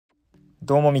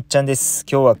どうもみっちゃんです。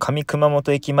今日は上熊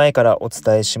本駅前からお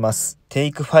伝えします。テ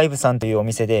イク5さんというお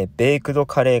店でベークド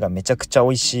カレーがめちゃくちゃ美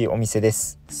味しいお店で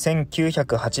す。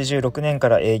1986年か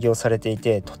ら営業されてい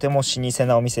て、とても老舗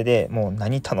なお店で、もう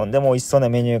何頼んでも美味しそうな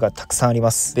メニューがたくさんあり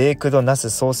ます。ベークドナス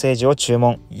ソーセージを注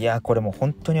文。いやこれも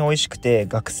本当に美味しくて、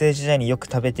学生時代によく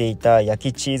食べていた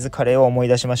焼きチーズカレーを思い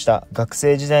出しました。学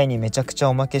生時代にめちゃくちゃ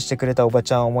おまけしてくれたおば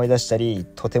ちゃんを思い出したり、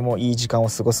とてもいい時間を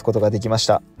過ごすことができまし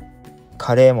た。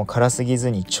カレーも辛すぎ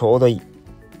ずにちょうどいい。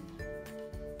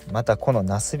またこの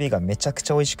ナスビがめちゃく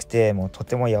ちゃ美味しくて、もうと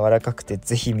ても柔らかくて、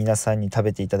ぜひ皆さんに食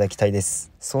べていただきたいで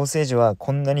す。ソーセージは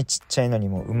こんなにちっちゃいのに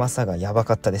もうまさがやば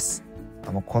かったです。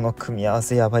もうこの組み合わ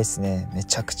せやばいっすね。め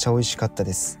ちゃくちゃ美味しかった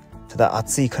です。ただ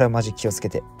暑いからマジ気をつけ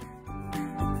て。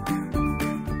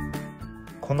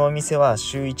このお店は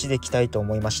週1で来たいと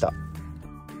思いました。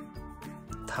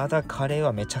ただカレー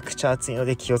はめちゃくちゃ熱いの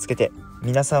で気をつけて。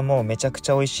皆さんもめちゃく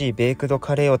ちゃ美味しいベークド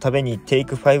カレーを食べにテイ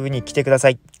ク5に来てくださ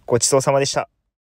い。ごちそうさまでした。